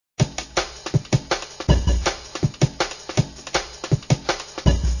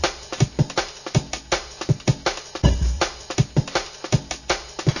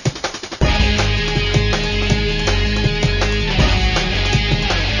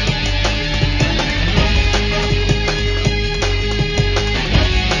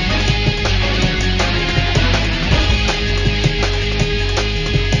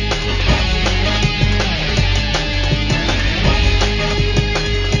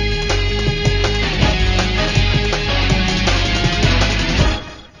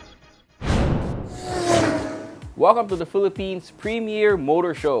Welcome to the Philippines Premier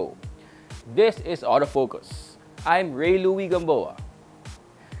Motor Show. This is Autofocus. I'm Ray Louie Gamboa.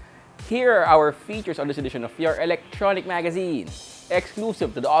 Here are our features on this edition of your electronic magazine,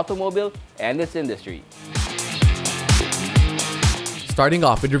 exclusive to the automobile and its industry. Starting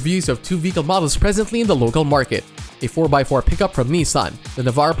off with reviews of two vehicle models presently in the local market. A 4x4 pickup from Nissan, the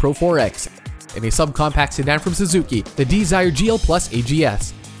Navara Pro 4X, and a subcompact sedan from Suzuki, the Dzire GL Plus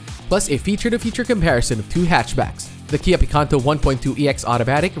AGS. Plus a feature-to-feature comparison of two hatchbacks, the Kia Picanto 1.2 EX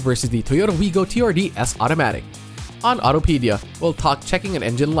Automatic versus the Toyota Wigo TRD S Automatic. On Autopedia, we'll talk checking an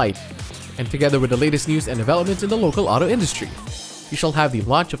engine light, and together with the latest news and developments in the local auto industry, we shall have the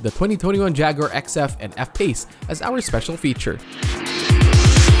launch of the 2021 Jaguar XF and F-Pace as our special feature.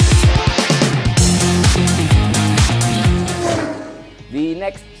 The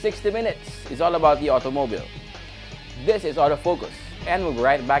next 60 minutes is all about the automobile. This is Autofocus, and we'll be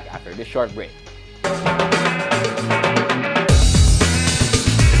right back after this short break.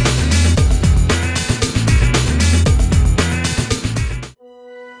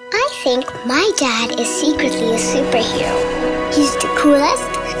 I think my dad is secretly a superhero. He's the coolest,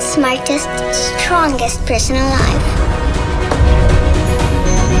 smartest, strongest person alive.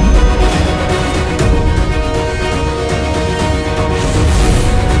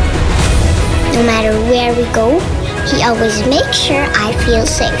 No matter where we go, he always makes sure I feel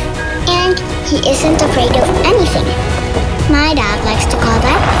safe. And he isn't afraid of anything. My dad likes to call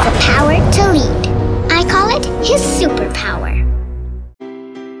that the power to lead. I call it his superpower.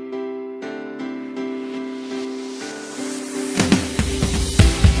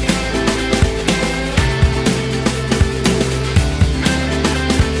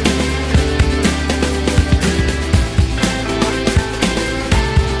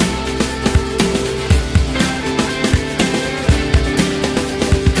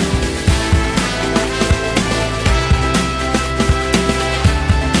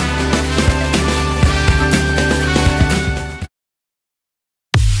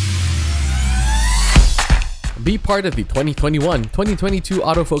 Be part of the 2021-2022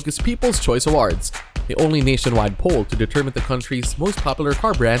 Autofocus People's Choice Awards, the only nationwide poll to determine the country's most popular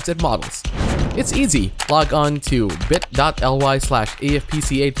car brands and models. It's easy. Log on to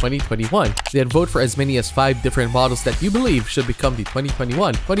bit.ly/AFPCA2021, then vote for as many as 5 different models that you believe should become the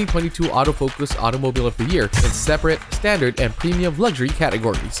 2021-2022 Autofocus Automobile of the Year in separate, standard, and premium luxury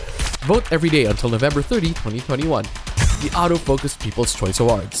categories. Vote every day until November 30, 2021. The Autofocus People's Choice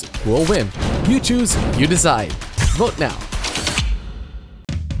Awards. Who will win? You choose, you decide. Vote now.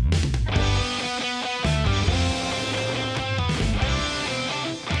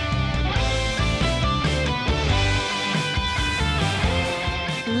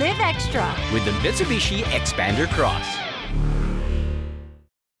 Live extra with the Mitsubishi Xpander Cross.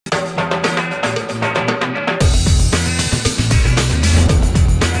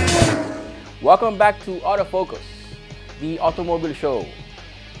 Welcome back to Autofocus, the automobile show.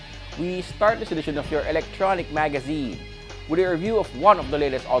 We start this edition of your electronic magazine with a review of one of the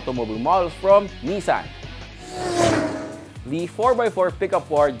latest automobile models from Nissan. The 4x4 pickup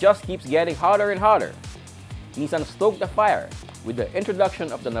war just keeps getting hotter and hotter. Nissan stoked the fire with the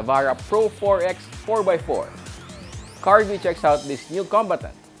introduction of the Navara Pro 4X 4x4. CarView checks out this new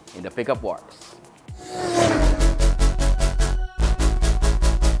combatant in the pickup wars.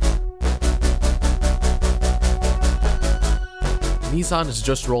 Nissan has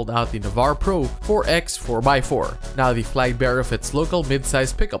just rolled out the Navara Pro 4X 4x4, now the flag bearer of its local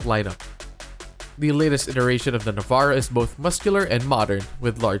mid-size pickup lineup. The latest iteration of the Navara is both muscular and modern,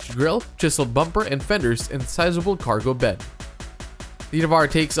 with large grille, chiseled bumper and fenders, and sizable cargo bed. The Navara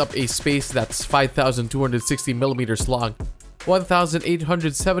takes up a space that's 5,260mm long,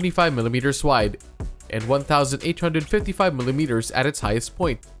 1,875mm wide, and 1,855mm at its highest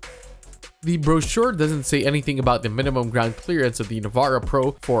point. The brochure doesn't say anything about the minimum ground clearance of the Navara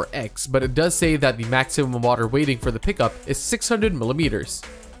Pro 4X, but it does say that the maximum water weighting for the pickup is 600mm.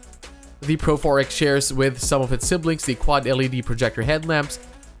 The Pro 4X shares with some of its siblings the quad LED projector headlamps,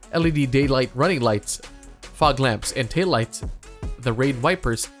 LED daylight running lights, fog lamps and taillights, the rain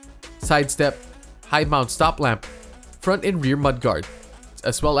wipers, side step, high mount stop lamp, front and rear mudguard,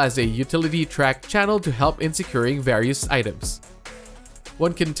 as well as a utility track channel to help in securing various items.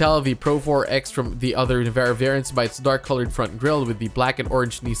 One can tell the Pro 4X from the other Navara variants by its dark-colored front grille with the black and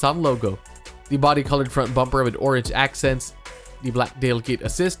orange Nissan logo, the body-colored front bumper with orange accents, the black tailgate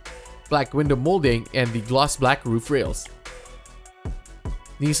assist, black window molding, and the gloss black roof rails.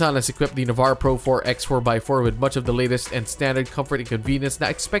 Nissan has equipped the Navara Pro 4X 4x4 with much of the latest and standard comfort and convenience now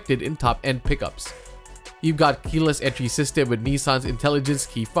expected in top-end pickups. You've got keyless entry system with Nissan's intelligence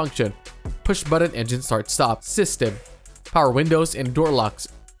key function, push button engine start stop system, power windows and door locks,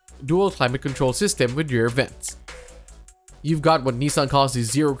 dual climate control system with rear vents. You've got what Nissan calls the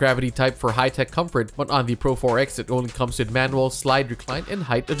zero gravity type for high-tech comfort, but on the Pro 4X it only comes with manual slide, recline, and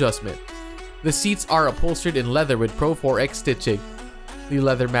height adjustment. The seats are upholstered in leather with Pro 4X stitching. The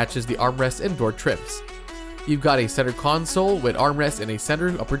leather matches the armrest and door trims. You've got a center console with armrest and a center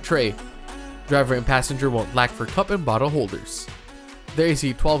upper tray. Driver and passenger won't lack for cup and bottle holders. There is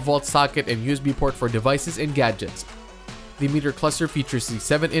a 12-volt socket and USB port for devices and gadgets. The meter cluster features the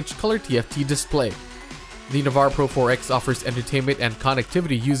 7-inch color TFT display. The Navara Pro 4X offers entertainment and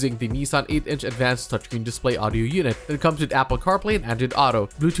connectivity using the Nissan 8-inch advanced touchscreen display audio unit that comes with Apple CarPlay and Android Auto,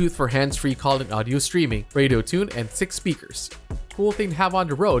 Bluetooth for hands-free call and audio streaming, radio tune, and 6 speakers. Cool thing to have on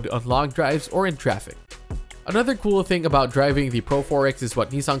the road on long drives or in traffic. Another cool thing about driving the Pro 4X is what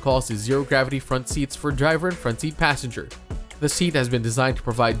Nissan calls the zero gravity front seats for driver and front seat passenger. The seat has been designed to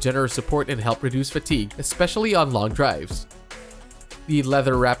provide generous support and help reduce fatigue, especially on long drives. The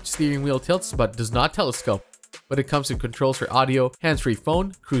leather-wrapped steering wheel tilts but does not telescope, but it comes with controls for audio, hands-free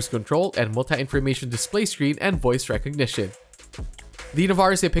phone, cruise control, and multi-information display screen and voice recognition. The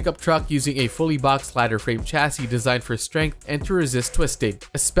Navara is a pickup truck using a fully boxed ladder frame chassis designed for strength and to resist twisting,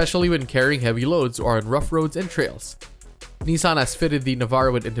 especially when carrying heavy loads or on rough roads and trails. Nissan has fitted the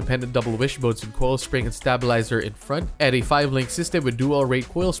Navara with independent double wishbones with coil spring and stabilizer in front and a 5-link system with dual rate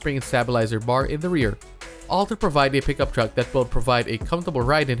coil spring and stabilizer bar in the rear, all to provide a pickup truck that will provide a comfortable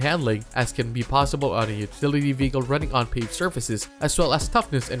ride and handling as can be possible on a utility vehicle running on paved surfaces, as well as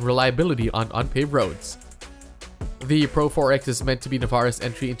toughness and reliability on unpaved roads. The Pro 4X is meant to be Navara's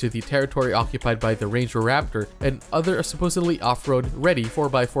entry into the territory occupied by the Ranger Raptor and other supposedly off-road ready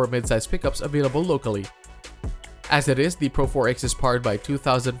 4x4 midsize pickups available locally. As it is, the Pro 4X is powered by a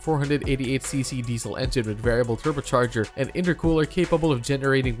 2,488cc diesel engine with variable turbocharger and intercooler capable of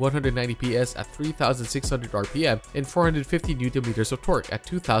generating 190 PS at 3,600 RPM and 450 Nm of torque at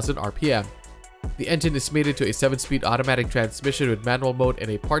 2,000 RPM. The engine is mated to a 7-speed automatic transmission with manual mode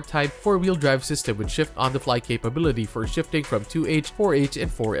and a part-time 4-wheel drive system with shift-on-the-fly capability for shifting from 2H, 4H,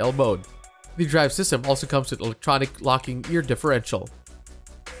 and 4L mode. The drive system also comes with electronic locking ear differential.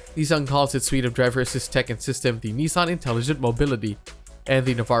 Nissan calls its suite of driver assist tech and system the Nissan Intelligent Mobility, and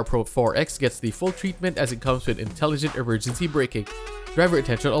the Navara Pro 4X gets the full treatment as it comes with intelligent emergency braking, driver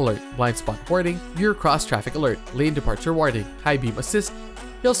attention alert, blind spot warning, rear cross traffic alert, lane departure warning, high beam assist,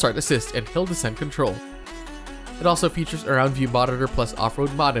 hill start assist, and hill descent control. It also features a round view monitor plus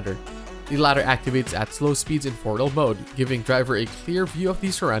off-road monitor. The latter activates at slow speeds in 4L mode, giving driver a clear view of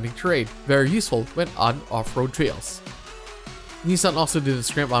the surrounding terrain, very useful when on off-road trails. Nissan also didn't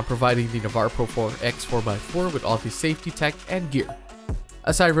scrimp on providing the Navara Pro 4X 4x4 with all the safety tech and gear.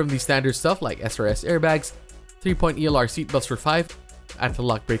 Aside from the standard stuff like SRS airbags, 3-point ELR seatbelts for 5,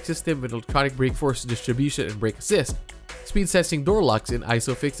 anti-lock brake system with electronic brake force distribution and brake assist, speed sensing door locks in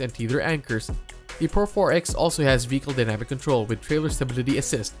ISOFIX and tether anchors, the Pro 4X also has vehicle dynamic control with trailer stability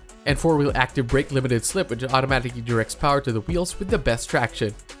assist, and 4-wheel active brake limited slip which automatically directs power to the wheels with the best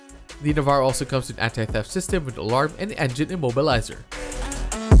traction. The Navara also comes with an anti-theft system with alarm and engine immobilizer.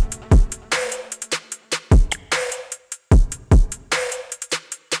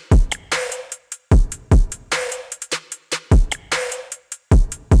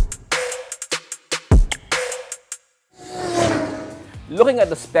 Looking at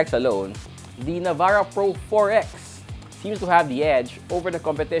the specs alone, the Navara Pro 4X seems to have the edge over the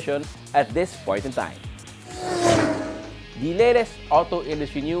competition at this point in time. The latest auto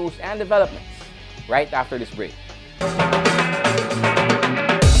industry news and developments right after this break.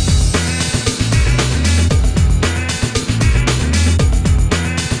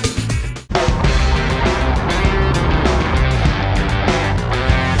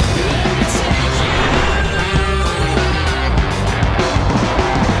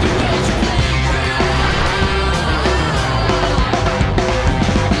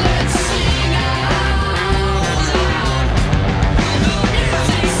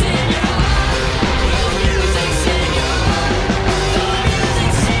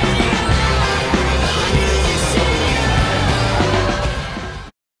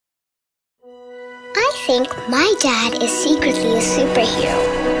 I think my dad is secretly a superhero.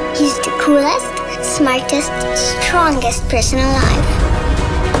 He's the coolest, smartest, strongest person alive.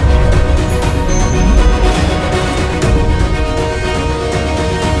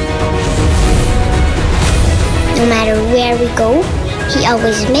 No matter where we go, he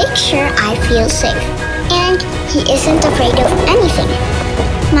always makes sure I feel safe. And he isn't afraid of anything.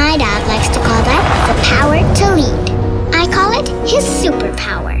 My dad likes to call that the power to lead. I call it his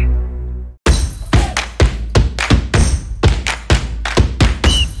superpower.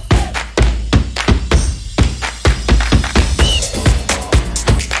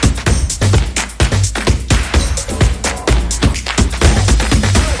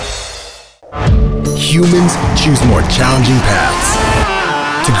 humans choose more challenging paths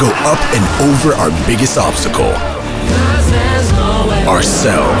to go up and over our biggest obstacle,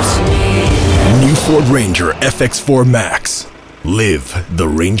 ourselves. New Ford Ranger FX4 Max. Live the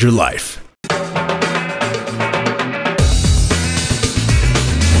Ranger life.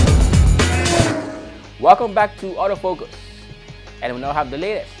 Welcome back to Autofocus, and we now have the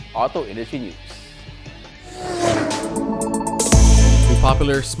latest auto industry news. The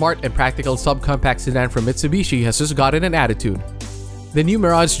popular, smart, and practical subcompact sedan from Mitsubishi has just gotten an attitude. The new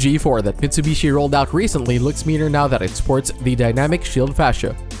Mirage G4 that Mitsubishi rolled out recently looks meaner now that it sports the dynamic shield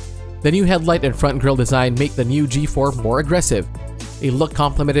fascia. The new headlight and front grille design make the new G4 more aggressive, a look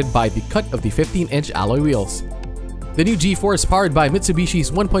complemented by the cut of the 15-inch alloy wheels. The new G4 is powered by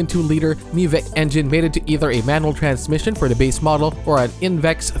Mitsubishi's 1.2-liter MiVec engine mated to either a manual transmission for the base model or an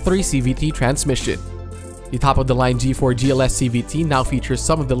Invex 3 CVT transmission. The top-of-the-line G4 GLS CVT now features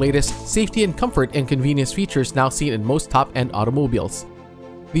some of the latest safety and comfort and convenience features now seen in most top-end automobiles.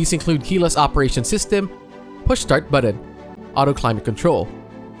 These include keyless operation system, push-start button, auto climate control,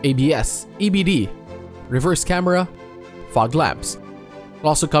 ABS, EBD, reverse camera, fog lamps. It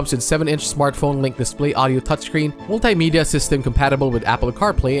also comes with 7-inch smartphone link display audio touchscreen, multimedia system compatible with Apple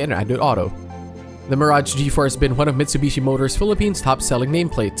CarPlay and Android Auto. The Mirage G4 has been one of Mitsubishi Motors Philippines' top-selling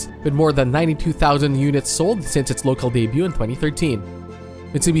nameplates, with more than 92,000 units sold since its local debut in 2013.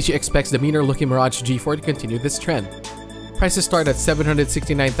 Mitsubishi expects the meaner-looking Mirage G4 to continue this trend. Prices start at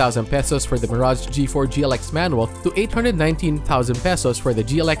 769,000 pesos for the Mirage G4 GLX manual to 819,000 pesos for the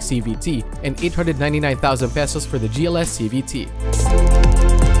GLX CVT and 899,000 pesos for the GLS CVT.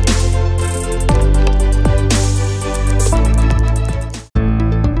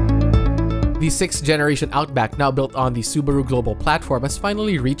 The 6th generation Outback, now built on the Subaru Global platform, has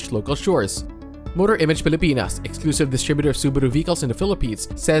finally reached local shores. Motor Image Pilipinas, exclusive distributor of Subaru vehicles in the Philippines,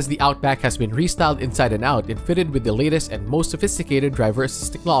 says the Outback has been restyled inside and out and fitted with the latest and most sophisticated driver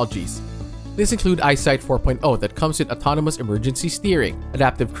assist technologies. These include EyeSight 4.0 that comes with autonomous emergency steering,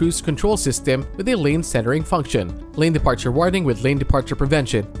 adaptive cruise control system with a lane centering function, lane departure warning with lane departure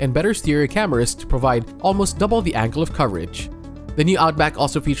prevention, and better stereo cameras to provide almost double the angle of coverage. The new Outback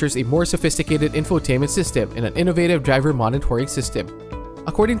also features a more sophisticated infotainment system and an innovative driver monitoring system.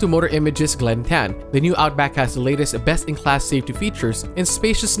 According to Motor Image's Glenn Tan, the new Outback has the latest best-in-class safety features and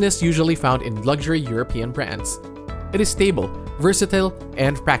spaciousness usually found in luxury European brands. It is stable, versatile,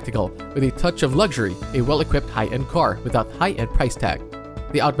 and practical, with a touch of luxury, a well-equipped high-end car without high-end price tag.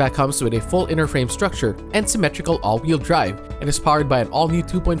 The Outback comes with a full inner frame structure and symmetrical all-wheel drive and is powered by an all-new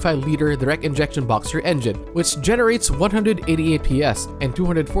 2.5-liter direct injection boxer engine, which generates 188 PS and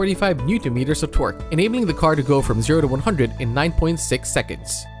 245 Nm of torque, enabling the car to go from 0 to 100 in 9.6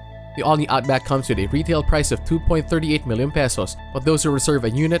 seconds. The all-new Outback comes with a retail price of 2.38 million pesos, but those who reserve a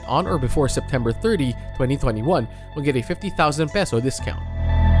unit on or before September 30, 2021 will get a 50,000 peso discount.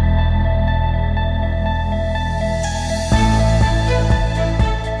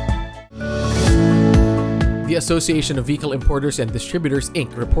 The Association of Vehicle Importers and Distributors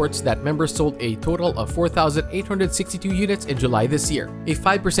Inc. reports that members sold a total of 4,862 units in July this year, a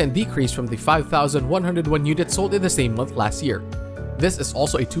 5% decrease from the 5,101 units sold in the same month last year. This is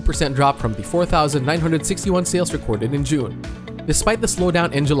also a 2% drop from the 4,961 sales recorded in June. Despite the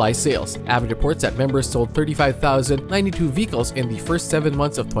slowdown in July sales, Avid reports that members sold 35,092 vehicles in the first 7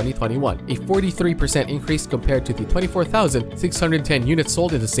 months of 2021, a 43% increase compared to the 24,610 units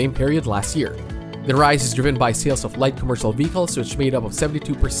sold in the same period last year. The rise is driven by sales of light commercial vehicles, which made up of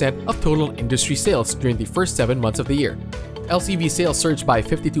 72% of total industry sales during the first 7 months of the year. LCV sales surged by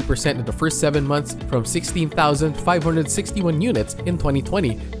 52% in the first 7 months from 16,561 units in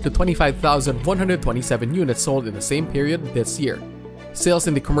 2020 to 25,127 units sold in the same period this year. Sales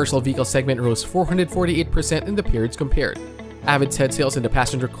in the commercial vehicle segment rose 448% in the periods compared. Avid said sales in the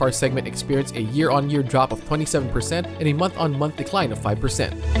passenger car segment experienced a year-on-year drop of 27% and a month-on-month decline of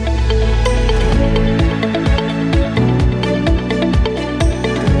 5%.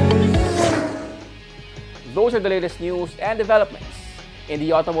 Those are the latest news and developments in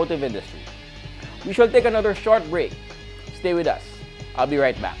the automotive industry. We shall take another short break. Stay with us. I'll be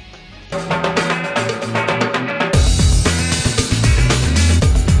right back.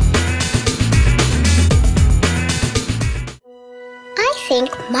 I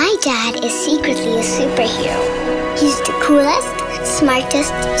think my dad is secretly a superhero. He's the coolest,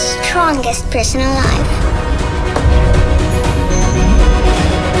 smartest, strongest person alive.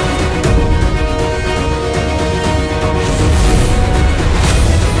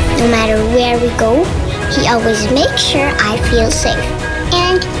 No matter where we go, he always makes sure I feel safe.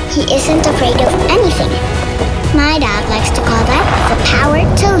 And he isn't afraid of anything. My dad likes to call that the power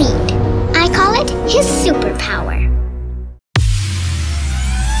to lead. I call it get his superpower.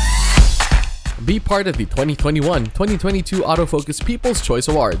 Be part of the 2021-2022 Autofocus People's Choice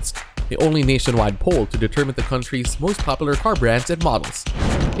Awards, the only nationwide poll to determine the country's most popular car brands and models.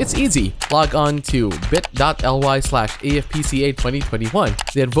 It's easy. Log on to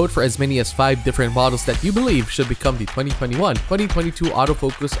bit.ly/AFPCA2021, then vote for as many as 5 different models that you believe should become the 2021-2022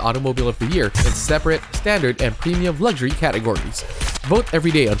 Autofocus Automobile of the Year in separate, standard, and premium luxury categories. Vote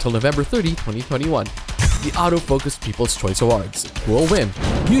every day until November 30, 2021. The Autofocus People's Choice Awards. Who will win?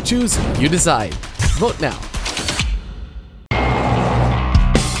 You choose, you decide. Vote now.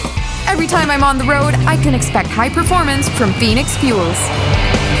 Every time I'm on the road, I can expect high performance from Phoenix Fuels.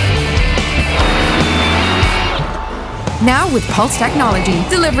 Now with Pulse technology,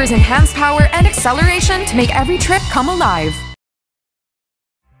 delivers enhanced power and acceleration to make every trip come alive.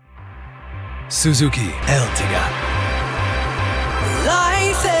 Suzuki Ertiga.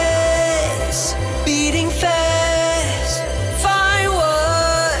 Life is beating fast. Find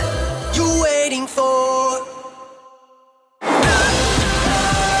what you're waiting for.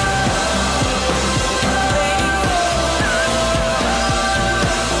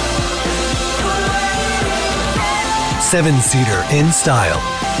 Seven-seater in style.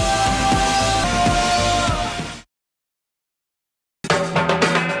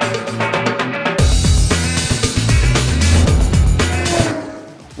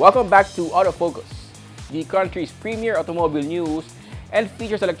 Welcome back to Autofocus, the country's premier automobile news and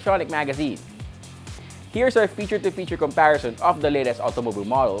features electronic magazine. Here's our feature-to-feature comparison of the latest automobile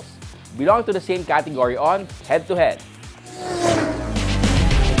models belong to the same category on Head-to-Head.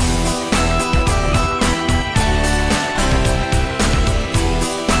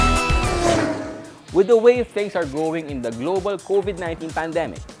 With the way things are going in the global COVID-19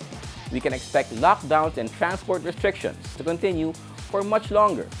 pandemic, we can expect lockdowns and transport restrictions to continue for much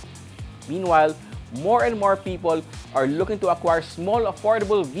longer. Meanwhile, more and more people are looking to acquire small,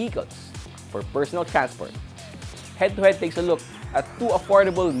 affordable vehicles for personal transport. Head-to-Head takes a look at 2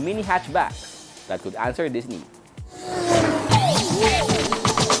 affordable mini hatchbacks that could answer this need.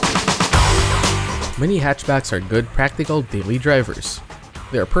 Mini hatchbacks are good, practical daily drivers.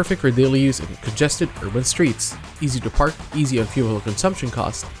 They are perfect for daily use in congested urban streets. Easy to park, easy on fuel consumption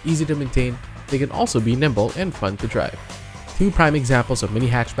cost, easy to maintain. They can also be nimble and fun to drive. 2 prime examples of mini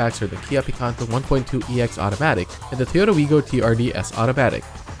hatchbacks are the Kia Picanto 1.2EX Automatic and the Toyota Wigo TRD-S Automatic.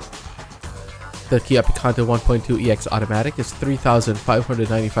 The Kia Picanto 1.2EX Automatic is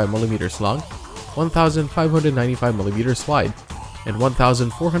 3,595mm long, 1,595mm wide, and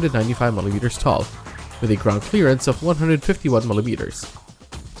 1,495mm tall, with a ground clearance of 151mm.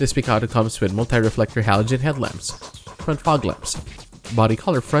 This Picanto comes with multi-reflector halogen headlamps, front fog lamps, body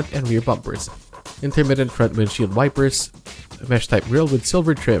color front and rear bumpers, intermittent front windshield wipers, mesh-type grille with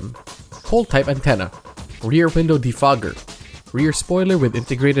silver trim, pole-type antenna, rear window defogger, rear spoiler with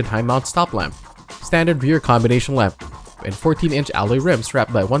integrated high-mount stop lamp, standard rear combination lamp, and 14-inch alloy rims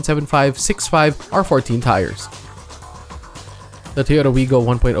wrapped by 175/65 R14 tires. The Toyota Wigo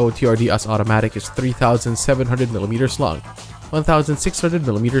 1.0 TRD-S Automatic is 3,700mm long,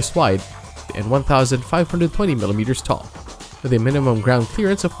 1,600mm wide, and 1,520mm tall, with a minimum ground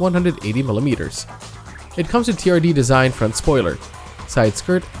clearance of 180mm. It comes with TRD design front spoiler, side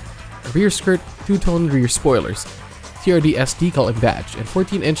skirt, rear skirt, 2-tone rear spoilers, TRD-S decal and badge, and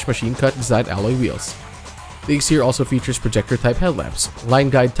 14-inch machine-cut design alloy wheels. The exterior also features projector-type headlamps, line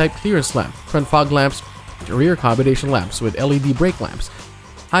guide-type clearance lamp, front fog lamps, rear combination lamps with LED brake lamps,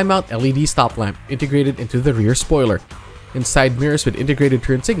 high-mount LED stop lamp integrated into the rear spoiler, and side mirrors with integrated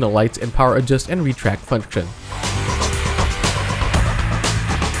turn signal lights and power adjust and retract function.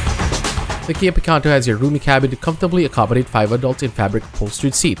 The Kia Picanto has a roomy cabin to comfortably accommodate 5 adults in fabric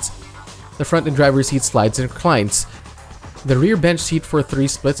upholstered seats. The front and driver's seat slides and reclines. The rear bench seat for 3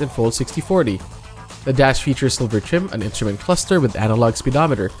 splits and folds 60/40. The dash features silver trim, an instrument cluster with analog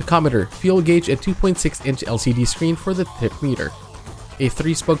speedometer, tachometer, fuel gauge, and 2.6-inch LCD screen for the trip meter. A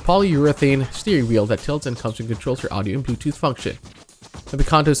 3-spoke polyurethane steering wheel that tilts and comes with controls for audio and Bluetooth function. The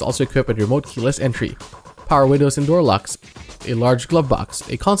Picanto is also equipped with remote keyless entry, power windows and door locks, a large glove box,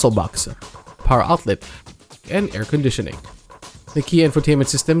 a console box, power outlet, and air conditioning. The Kia infotainment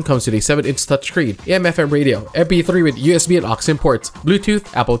system comes with a 7-inch touchscreen, AM/FM radio, MP3 with USB and aux ports, Bluetooth,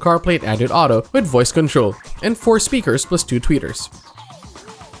 Apple CarPlay, and Android Auto with voice control, and 4 speakers plus 2 tweeters.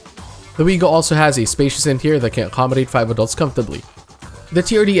 The Wigo also has a spacious interior that can accommodate 5 adults comfortably. The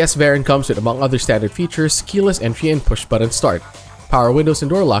TRD-S variant comes with, among other standard features, keyless entry and push-button start, power windows and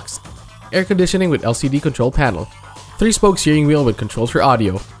door locks, air conditioning with LCD control panel, 3-spoke steering wheel with controls for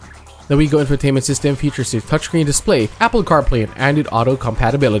audio. The Wigo infotainment system features a touchscreen display, Apple CarPlay and Android Auto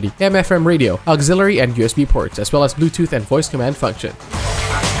compatibility, AM/FM radio, auxiliary and USB ports, as well as Bluetooth and voice command function.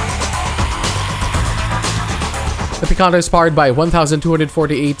 The Picanto is powered by a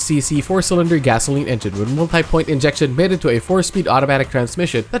 1,248cc 4-cylinder gasoline engine with multi-point injection mated to a 4-speed automatic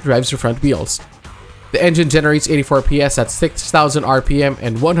transmission that drives the front wheels. The engine generates 84 PS at 6,000 RPM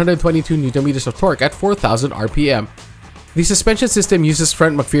and 122 Nm of torque at 4,000 RPM. The suspension system uses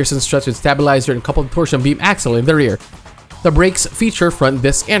front McPherson struts with stabilizer and coupled torsion beam axle in the rear. The brakes feature front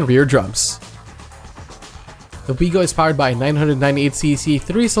disc and rear drums. The Wigo is powered by a 998cc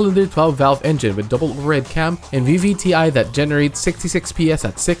 3-cylinder 12-valve engine with double overhead cam and VVTi that generates 66 PS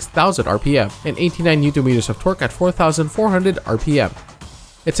at 6,000 RPM and 89 Nm of torque at 4,400 RPM.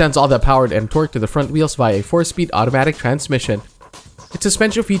 It sends all that power and torque to the front wheels via a 4-speed automatic transmission. Its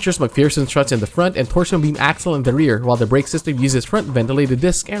suspension features McPherson struts in the front and torsion beam axle in the rear, while the brake system uses front ventilated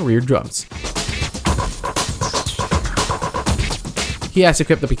disc and rear drums. Kia has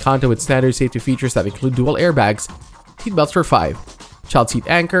equipped the Picanto with standard safety features that include dual airbags, seat belts for 5, child seat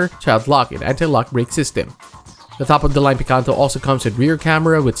anchor, child lock, and anti-lock brake system. The top-of-the-line Picanto also comes with rear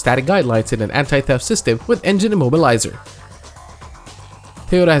camera with static guidelines and an anti-theft system with engine immobilizer.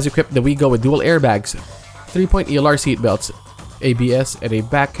 Toyota has equipped the Wigo with dual airbags, 3-point ELR seat belts, ABS, and a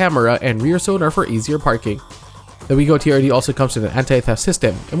back camera and rear sonar for easier parking. The Wigo TRD also comes with an anti-theft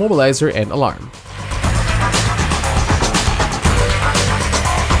system, immobilizer, and alarm.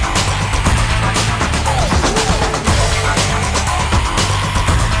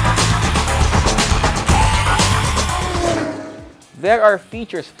 There are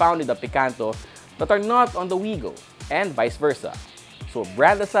features found in the Picanto that are not on the Wigo, and vice versa. So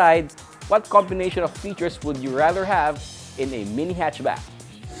brand aside, what combination of features would you rather have in a mini hatchback?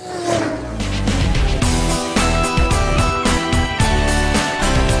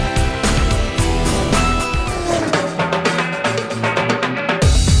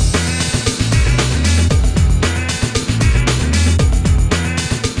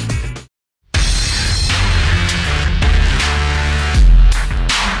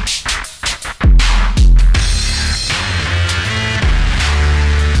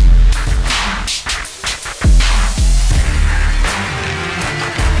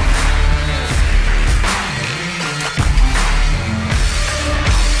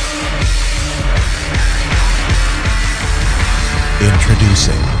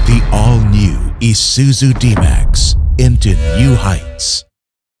 Introducing the all-new Isuzu D-Max into new heights.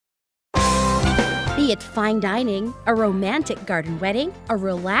 Be it fine dining, a romantic garden wedding, a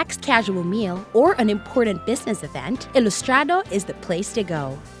relaxed casual meal, or an important business event, Ilustrado is the place to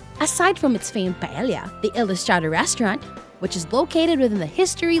go. Aside from its famed paella, the Ilustrado restaurant, which is located within the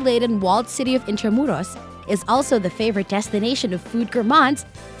history-laden walled city of Intramuros, is also the favorite destination of food gourmands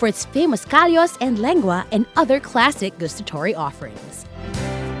for its famous callos and lengua and other classic gustatory offerings.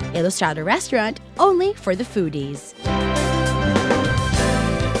 Ilustrado Restaurant, only for the foodies.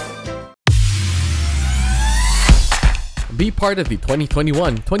 Be part of the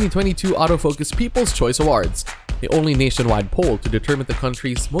 2021-2022 Autofocus People's Choice Awards, the only nationwide poll to determine the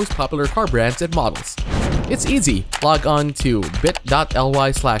country's most popular car brands and models. It's easy. Log on to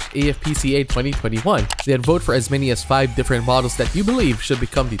bit.ly/AFPCA2021, then vote for as many as 5 different models that you believe should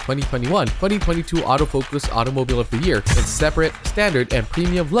become the 2021-2022 Autofocus Automobile of the Year in separate, standard, and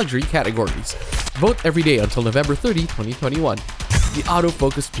premium luxury categories. Vote every day until November 30, 2021. The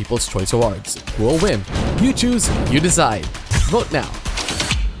Autofocus People's Choice Awards. Who will win? You choose, you decide. Vote now.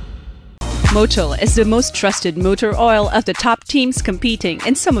 Motul is the most trusted motor oil of the top teams competing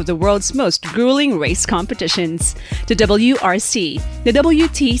in some of the world's most grueling race competitions, the WRC, the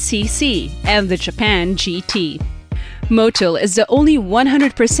WTCC, and the Japan GT. Motul is the only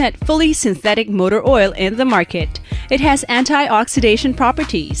 100% fully synthetic motor oil in the market. It has antioxidant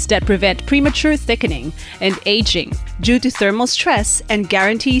properties that prevent premature thickening and aging due to thermal stress and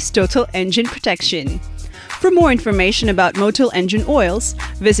guarantees total engine protection. For more information about Motul engine oils,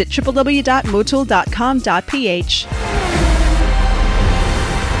 visit www.motul.com.ph.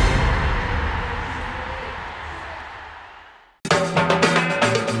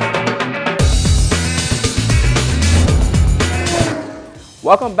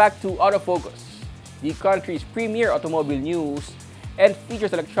 Welcome back to Autofocus, the country's premier automobile news and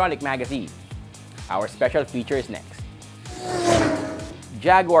features electronic magazine. Our special feature is next.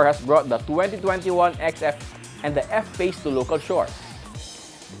 Jaguar has brought the 2021 XF and the F-Pace to local shores.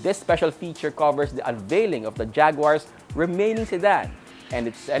 This special feature covers the unveiling of the Jaguar's remaining sedan and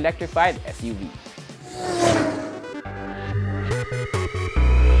its electrified SUV.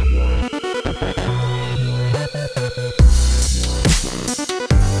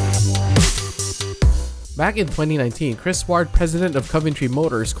 Back in 2019, Chris Ward, president of Coventry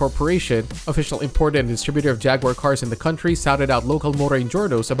Motors Corporation, official importer and distributor of Jaguar cars in the country, shouted out local motoring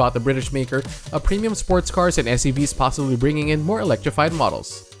journals about the British maker of premium sports cars and SUVs possibly bringing in more electrified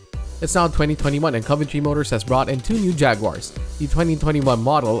models. It's now 2021 and Coventry Motors has brought in 2 new Jaguars, the 2021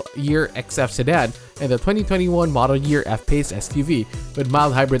 model year XF sedan and the 2021 model year F-Pace SUV with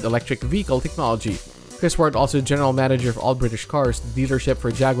mild hybrid electric vehicle technology. Chris Ward, also general manager of All British Cars, the dealership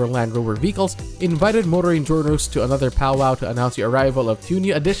for Jaguar Land Rover vehicles, invited motoring journals to another powwow to announce the arrival of 2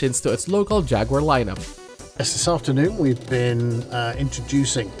 new additions to its local Jaguar lineup. Yes, this afternoon we've been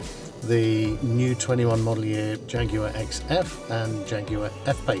introducing the new 21 model year Jaguar XF and Jaguar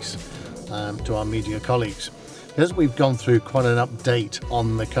F-Pace to our media colleagues. As we've gone through quite an update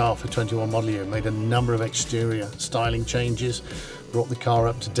on the car for 21 model year, made a number of exterior styling changes, brought the car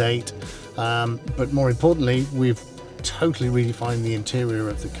up to date, but more importantly, we've totally redefined the interior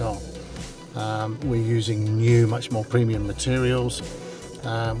of the car. We're using new, much more premium materials.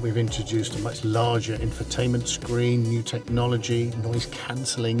 We've introduced a much larger infotainment screen, new technology, noise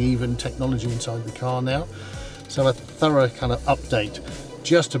cancelling even technology inside the car now. So a thorough kind of update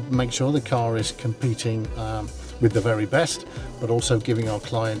just to make sure the car is competing with the very best, but also giving our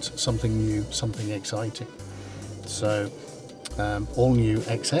clients something new, something exciting. So all new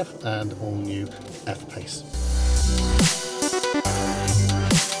XF and all new F-Pace.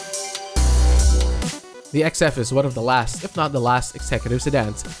 The XF is one of the last, if not the last, executive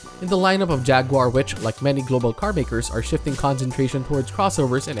sedans in the lineup of Jaguar, which, like many global car makers, are shifting concentration towards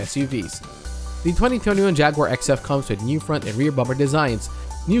crossovers and SUVs. The 2021 Jaguar XF comes with new front and rear bumper designs,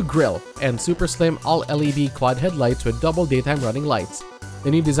 new grille, and super slim all-LED quad headlights with double daytime running lights. The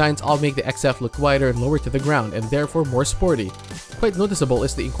new designs all make the XF look wider and lower to the ground and therefore more sporty. Quite noticeable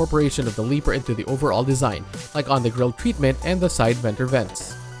is the incorporation of the leaper into the overall design, like on the grille treatment and the side venter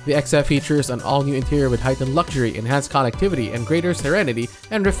vents. The XF features an all-new interior with heightened luxury, enhanced connectivity, and greater serenity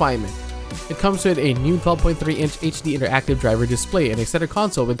and refinement. It comes with a new 12.3-inch HD interactive driver display and a center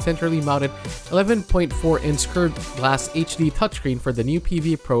console with centrally mounted 11.4-inch curved glass HD touchscreen for the new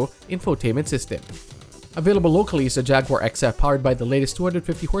PV Pro infotainment system. Available locally is the Jaguar XF powered by the latest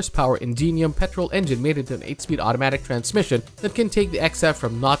 250 horsepower Ingenium petrol engine made into an 8-speed automatic transmission that can take the XF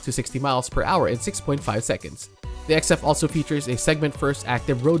from 0 to 60 miles per hour in 6.5 seconds. The XF also features a segment-first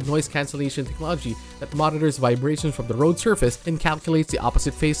active road noise cancellation technology that monitors vibrations from the road surface and calculates the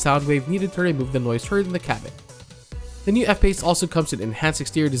opposite phase sound wave needed to remove the noise heard in the cabin. The new F-Pace also comes with an enhanced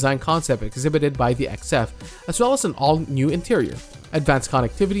exterior design concept exhibited by the XF, as well as an all-new interior, advanced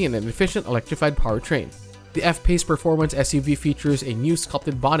connectivity, and an efficient electrified powertrain. The F-Pace Performance SUV features a new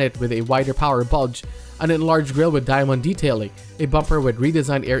sculpted bonnet with a wider power bulge, an enlarged grille with diamond detailing, a bumper with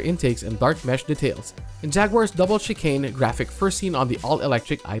redesigned air intakes and dark mesh details, and Jaguar's double chicane graphic first seen on the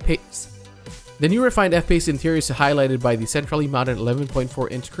all-electric I-Pace. The new refined F-Pace interior is highlighted by the centrally mounted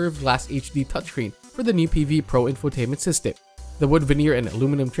 11.4-inch curved glass HD touchscreen for the new PV Pro infotainment system, the wood veneer and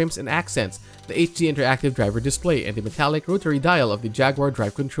aluminum trims and accents, the HD interactive driver display, and the metallic rotary dial of the Jaguar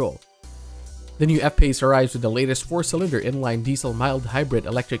drive control. The new F-Pace arrives with the latest 4-cylinder inline diesel mild hybrid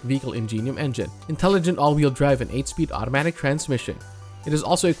electric vehicle Ingenium engine, intelligent all-wheel drive, and 8-speed automatic transmission. It is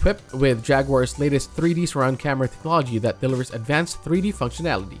also equipped with Jaguar's latest 3D surround camera technology that delivers advanced 3D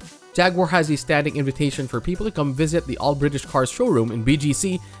functionality. Jaguar has a standing invitation for people to come visit the All British Cars showroom in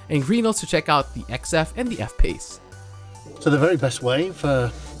BGC and Green Hills to check out the XF and the F-Pace. So the very best way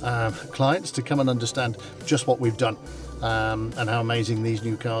for clients to come and understand just what we've done and how amazing these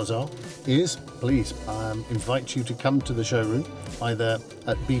new cars are is, please invite you to come to the showroom either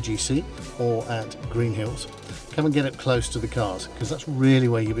at BGC or at Green Hills. Come and get up close to the cars, because that's really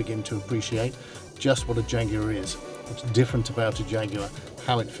where you begin to appreciate just what a Jaguar is, what's different about a Jaguar,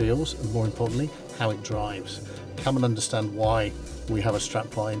 how it feels, and more importantly, how it drives. Come and understand why we have a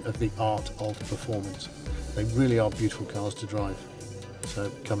strapline of the art of performance. They really are beautiful cars to drive,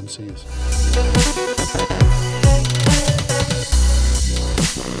 so come and see us.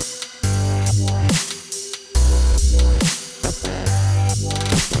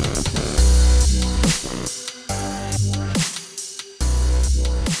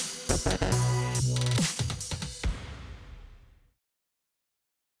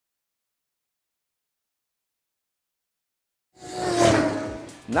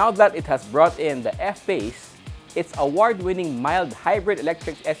 Now that it has brought in the F-Pace, its award-winning mild hybrid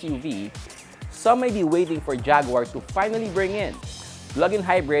electric SUV, some may be waiting for Jaguar to finally bring in plug-in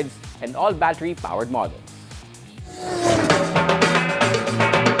hybrids and all battery-powered models.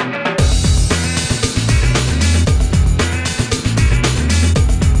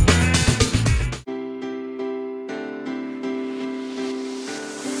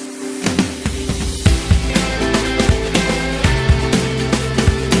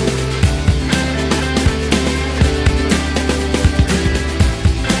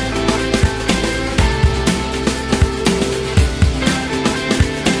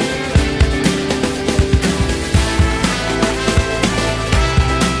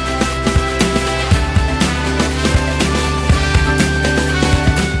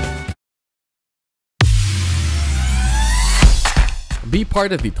 Be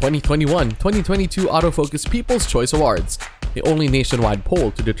part of the 2021-2022 Autofocus People's Choice Awards, the only nationwide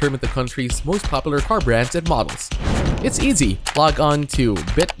poll to determine the country's most popular car brands and models. It's easy. Log on to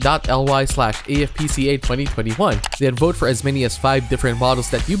bit.ly/AFPCA2021, then vote for as many as 5 different models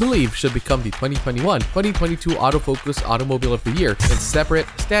that you believe should become the 2021-2022 Autofocus Automobile of the Year in separate,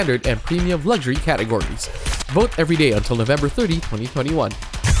 standard, and premium luxury categories. Vote every day until November 30, 2021.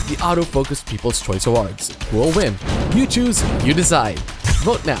 The Autofocus People's Choice Awards. Who will win? You choose, you decide.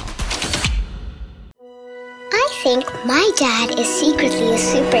 Vote now. I think my dad is secretly a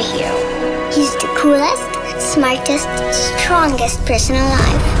superhero. He's the coolest, smartest, strongest person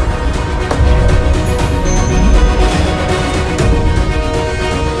alive.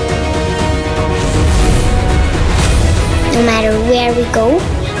 No matter where we go,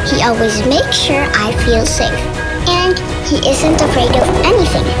 he always makes sure I feel safe. And he isn't afraid of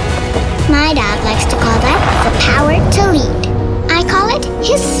anything. My dad likes to call that the power to lead. I call it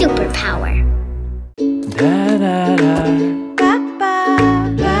his superpower.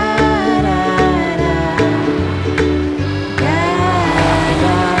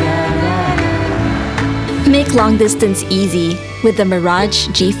 Make long distance easy with the Mirage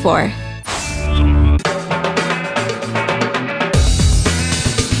G4.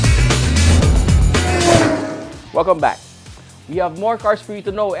 Welcome back. We have more cars for you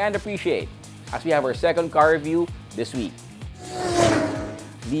to know and appreciate as we have our second car review this week.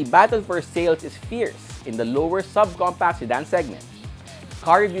 The battle for sales is fierce in the lower subcompact sedan segment.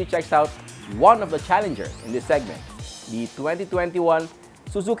 Car Review checks out one of the challengers in this segment, the 2021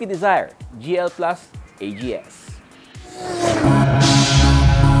 Suzuki Dzire GL Plus AGS.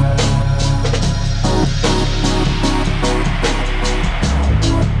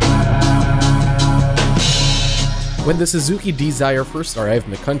 When the Suzuki Dzire first arrived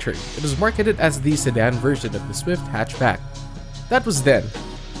in the country, it was marketed as the sedan version of the Swift hatchback. That was then.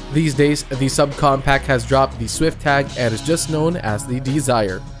 These days, the subcompact has dropped the Swift tag and is just known as the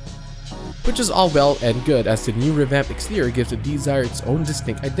Dzire. Which is all well and good as the new revamped exterior gives the Dzire its own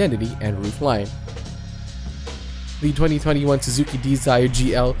distinct identity and roofline. The 2021 Suzuki Dzire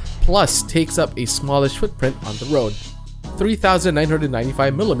GL Plus takes up a smallish footprint on the road,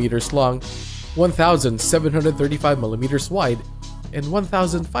 3,995mm long, 1,735mm wide, and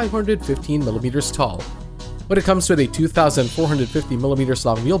 1,515mm tall. But it comes with a 2,450mm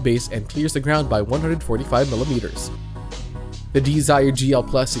long wheelbase and clears the ground by 145mm. The Dzire GL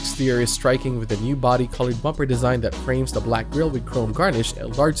Plus exterior is striking with a new body-colored bumper design that frames the black grille with chrome garnish, a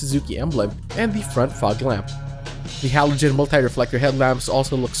large Suzuki emblem, and the front fog lamp. The halogen multi-reflector headlamps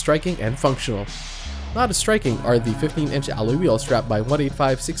also look striking and functional. Not as striking are the 15-inch alloy wheels strapped by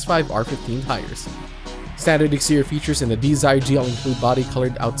 185/65 R15 tires. Standard exterior features in the Dzire GL include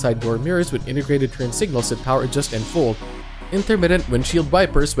body-colored outside door mirrors with integrated turn signals that power adjust and fold, intermittent windshield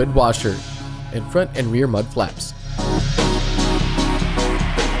wipers with washer, and front and rear mud flaps.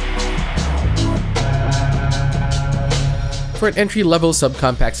 For an entry-level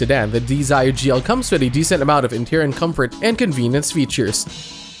subcompact sedan, the Dzire GL comes with a decent amount of interior comfort and convenience features.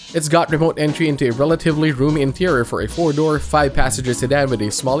 It's got remote entry into a relatively roomy interior for a 4-door, 5-passenger sedan with a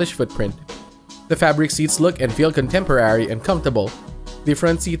smallish footprint. The fabric seats look and feel contemporary and comfortable. The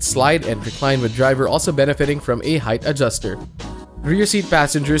front seats slide and recline with driver also benefiting from a height adjuster. Rear seat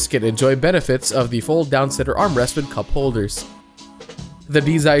passengers can enjoy benefits of the fold-down center armrest with cup holders. The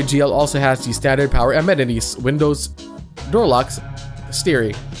Dzire GL also has the standard power amenities, windows, door locks,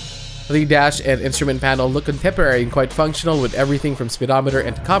 steering. The dash and instrument panel look contemporary and quite functional with everything from speedometer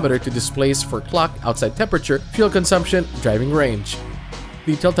and tachometer to displays for clock, outside temperature, fuel consumption, driving range.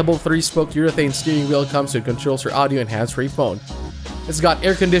 The tiltable 3-spoke urethane steering wheel comes with controls for audio and hands-free phone. It's got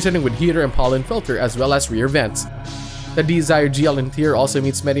air conditioning with heater and pollen filter as well as rear vents. The Dzire GL interior also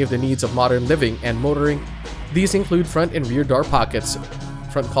meets many of the needs of modern living and motoring. These include front and rear door pockets,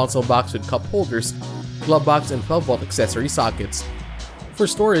 front console box with cup holders, glove box and 12-volt accessory sockets. For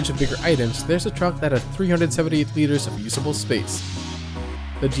storage of bigger items, there's a trunk that has 378 liters of usable space.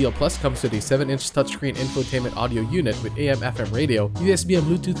 The GL Plus comes with a 7-inch touchscreen infotainment audio unit with AM/FM radio, USB and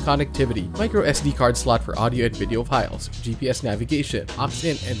Bluetooth connectivity, micro SD card slot for audio and video files, GPS navigation,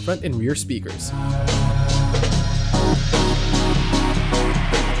 aux-in and front and rear speakers.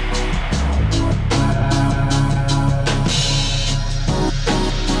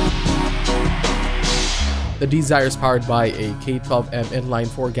 The Dzire is powered by a K12M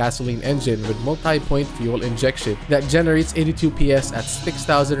inline-4 gasoline engine with multi-point fuel injection that generates 82 PS at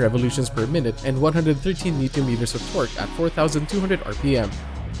 6,000 revolutions per minute and 113 Nm of torque at 4,200 RPM.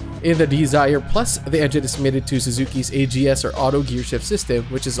 In the Dzire Plus, the engine is mated to Suzuki's AGS or Auto Gearshift system,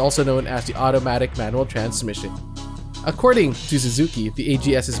 which is also known as the automatic manual transmission. According to Suzuki, the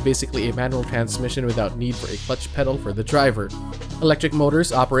AGS is basically a manual transmission without need for a clutch pedal for the driver. Electric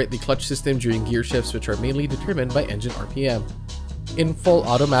motors operate the clutch system during gear shifts, which are mainly determined by engine RPM. In full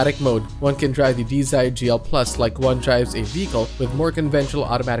automatic mode, one can drive the Desire GL Plus like one drives a vehicle with more conventional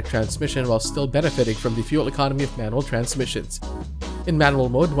automatic transmission while still benefiting from the fuel economy of manual transmissions. In manual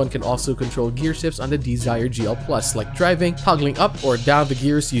mode, one can also control gear shifts on the Desire GL Plus, like driving, toggling up or down the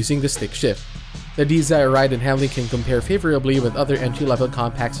gears using the stick shift. The Desire ride and handling can compare favorably with other entry-level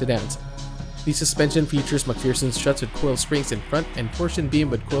compact sedans. The suspension features McPherson struts with coil springs in front and torsion beam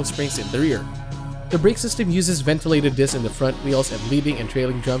with coil springs in the rear. The brake system uses ventilated discs in the front wheels and leading and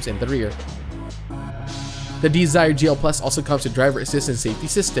trailing drums in the rear. The Desire GL Plus also comes with driver assist and safety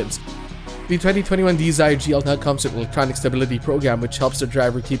systems. The 2021 Desire GL now comes with electronic stability program, which helps the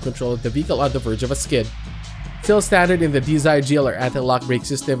driver keep control of the vehicle on the verge of a skid. Still standard in the Desire GL are anti-lock brake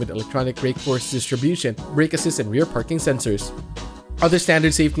system with electronic brake force distribution, brake assist and rear parking sensors. Other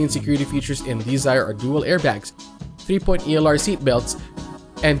standard safety and security features in Desire are dual airbags, 3-point ELR seat belts,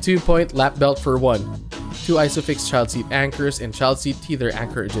 and 2-point lap belt for one, 2 ISOFIX child seat anchors and child seat tether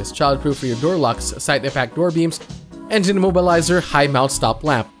anchorages, childproof rear door locks, side impact door beams, engine immobilizer, high mount stop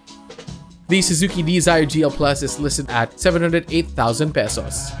lamp. The Suzuki Desire GL Plus is listed at 708,000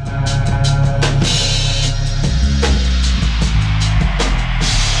 pesos.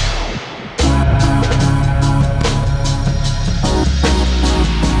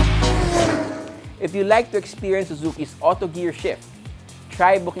 If you like to experience Suzuki's auto gear shift,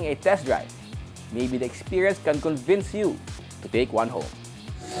 try booking a test drive. Maybe the experience can convince you to take one home.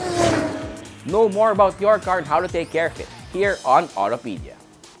 Know more about your car and how to take care of it here on Autopedia.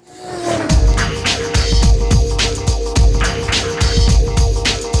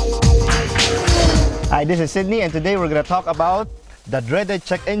 Hi, this is Sydney, and today we're going to talk about the dreaded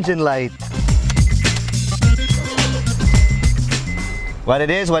check engine light. What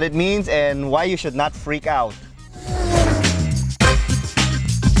it is, what it means, and why you should not freak out.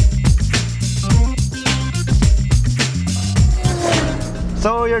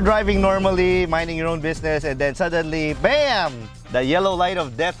 So you're driving normally, minding your own business, and then suddenly, BAM! The yellow light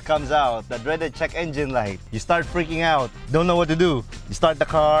of death comes out, the dreaded check engine light. You start freaking out, don't know what to do. You start the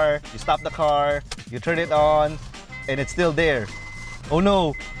car, you stop the car, you turn it on, and it's still there. Oh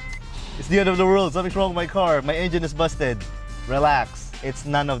no, it's the end of the world, something's wrong with my car, my engine is busted. Relax, it's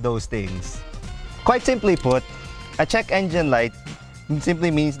none of those things. Quite simply put, a check engine light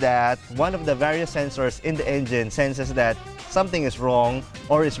simply means that one of the various sensors in the engine senses that something is wrong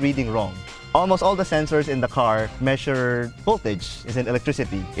or is reading wrong. Almost all the sensors in the car measure voltage, is in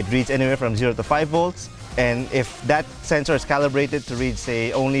electricity. It reads anywhere from 0 to 5 volts, and if that sensor is calibrated to read,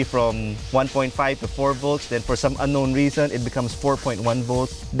 say, only from 1.5 to 4 volts, then for some unknown reason it becomes 4.1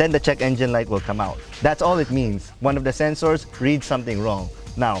 volts, then the check engine light will come out. That's all it means. One of the sensors reads something wrong.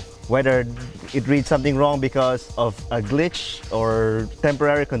 Now, whether it reads something wrong because of a glitch or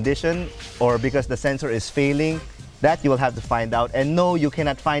temporary condition, or because the sensor is failing, that you will have to find out. And no, you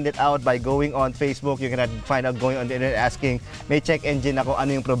cannot find it out by going on Facebook. You cannot find out going on the internet asking, may check engine ako,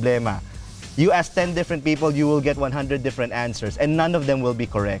 ano yung problema? You ask 10 different people, you will get 100 different answers, and none of them will be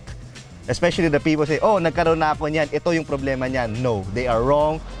correct. Especially the people say, oh, nagkaroon na po niyan, ito yung problema niyan. No, they are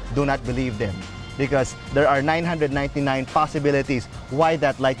wrong. Do not believe them. Because there are 999 possibilities why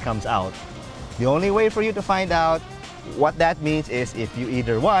that light comes out. The only way for you to find out what that means is if you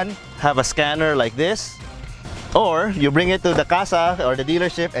either, one, have a scanner like this, or you bring it to the casa or the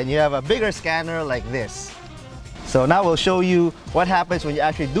dealership and you have a bigger scanner like this. So now we'll show you what happens when you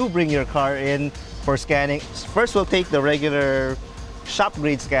actually do bring your car in for scanning. First, we'll take the regular shop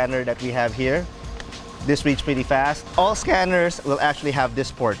grade scanner that we have here. This reads pretty fast. All scanners will actually have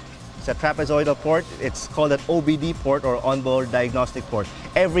this port. It's a trapezoidal port. It's called an OBD port, or onboard diagnostic port.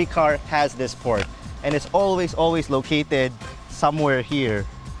 Every car has this port, and it's always located somewhere here.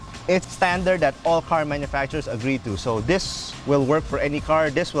 It's standard that all car manufacturers agree to. So this will work for any car.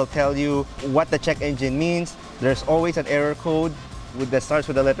 This will tell you what the check engine means. There's always an error code that starts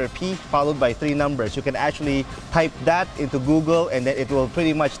with the letter P followed by 3 numbers. You can actually type that into Google and then it will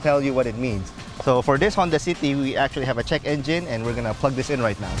pretty much tell you what it means. So for this Honda City, we actually have a check engine, and we're gonna plug this in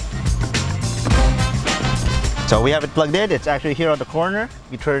right now. So we have it plugged in. It's actually here on the corner.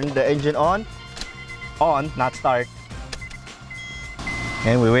 We turn the engine on, not start.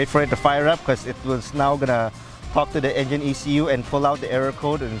 And we wait for it to fire up because it was now gonna talk to the engine ECU and pull out the error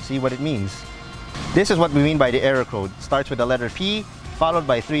code and see what it means. This is what we mean by the error code. It starts with the letter P followed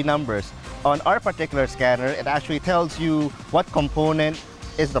by 3 numbers. On our particular scanner, it actually tells you what component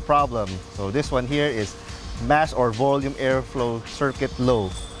is the problem. So this one here is mass or volume airflow circuit low.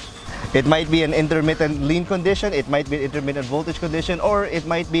 It might be an intermittent lean condition, it might be an intermittent voltage condition, or it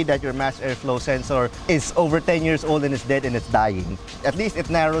might be that your mass airflow sensor is over 10 years old and it's dead and it's dying. At least it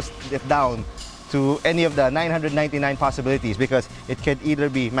narrows it down to any of the 999 possibilities, because it could either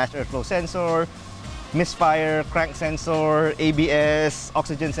be mass airflow sensor, misfire, crank sensor, ABS,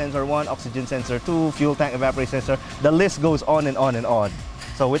 oxygen sensor 1, oxygen sensor 2, fuel tank evaporation sensor. The list goes on and on and on.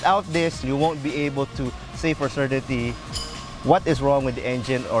 So without this, you won't be able to say for certainty what is wrong with the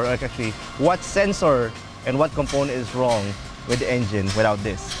engine, or actually what sensor and what component is wrong with the engine without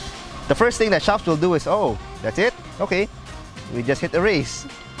this. The first thing that shops will do is, oh, that's it? Okay, we just hit erase.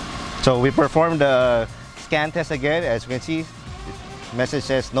 So we performed the scan test again. As you can see, the message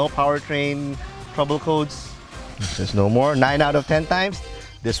says no powertrain trouble codes. There's no more. 9 out of 10 times,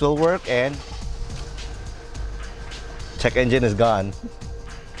 this will work, and check engine is gone.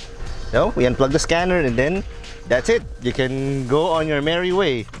 No, we unplug the scanner and then that's it. You can go on your merry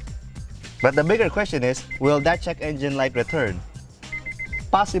way. But the bigger question is, will that check engine light return?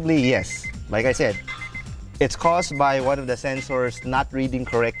 Possibly yes. Like I said, it's caused by one of the sensors not reading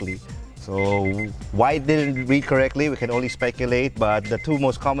correctly. So why it didn't read correctly, we can only speculate, but the two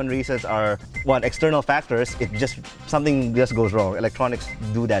most common reasons are, one, external factors. Something just goes wrong. Electronics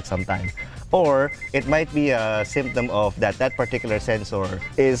do that sometimes. Or it might be a symptom of that particular sensor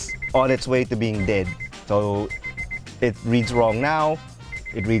is on its way to being dead. So it reads wrong now,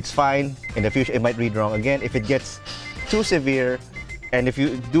 it reads fine. In the future, it might read wrong again. If it gets too severe, and if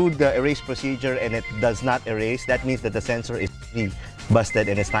you do the erase procedure and it does not erase, that means that the sensor is busted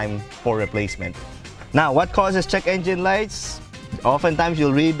and it's time for replacement. Now, what causes check engine lights? Oftentimes,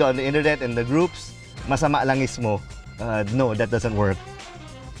 you'll read on the internet and the groups, masama langis mo. No, that doesn't work.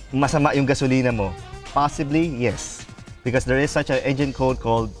 Masama yung gasolina mo. Possibly, yes. Because there is such an engine code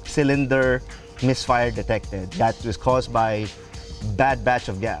called cylinder misfire detected. That is caused by bad batch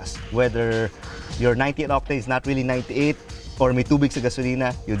of gas. Whether your 98 octane is not really 98 or may tubig sa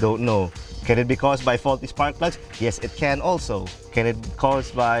gasolina, you don't know. Can it be caused by faulty spark plugs? Yes, it can also. Can it be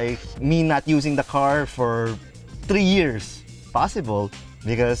caused by me not using the car for 3 years? Possible,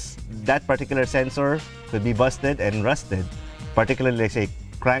 because that particular sensor could be busted and rusted. Particularly, let's say,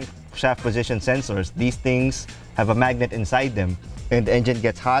 crankshaft position sensors. These things have a magnet inside them, and the engine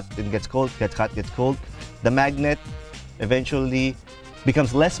gets hot and gets cold, gets hot, gets cold. The magnet eventually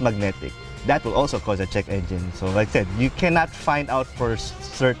becomes less magnetic. That will also cause a check engine. So like I said, you cannot find out for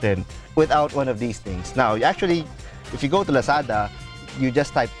certain without one of these things. Now, actually, if you go to Lazada, you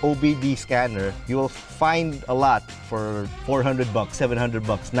just type OBD scanner, you will find a lot for 400 bucks, 700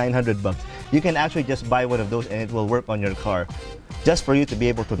 bucks, 900 bucks. You can actually just buy one of those and it will work on your car, just for you to be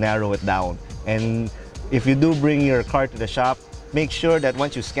able to narrow it down. And if you do bring your car to the shop, make sure that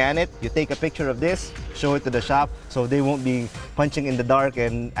once you scan it, you take a picture of this, show it to the shop, so they won't be punching in the dark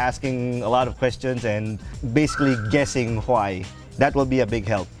and asking a lot of questions and basically guessing why. That will be a big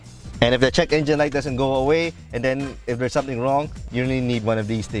help. And if the check engine light doesn't go away, and then if there's something wrong, you really need one of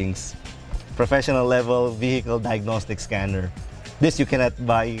these things. Professional level vehicle diagnostic scanner. This you cannot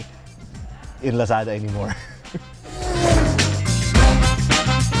buy in Lazada anymore.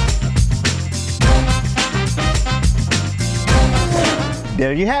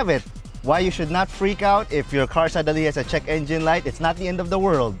 There you have it. Why you should not freak out if your car suddenly has a check engine light. It's not the end of the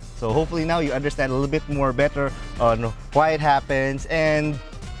world. So hopefully now you understand a little bit more better on why it happens and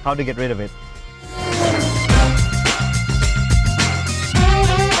how to get rid of it.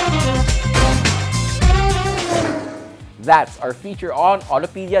 That's our feature on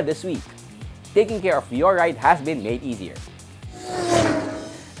Autopedia this week. Taking care of your ride has been made easier.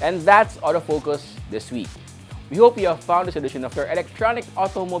 And that's Autofocus this week. We hope you have found this edition of your electronic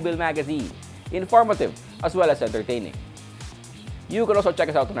automobile magazine informative as well as entertaining. You can also check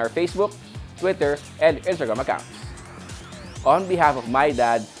us out on our Facebook, Twitter, and Instagram accounts. On behalf of my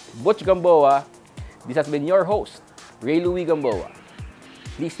dad, Butch Gamboa, this has been your host, Ray Louis Gamboa.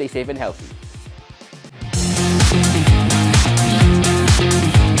 Please stay safe and healthy.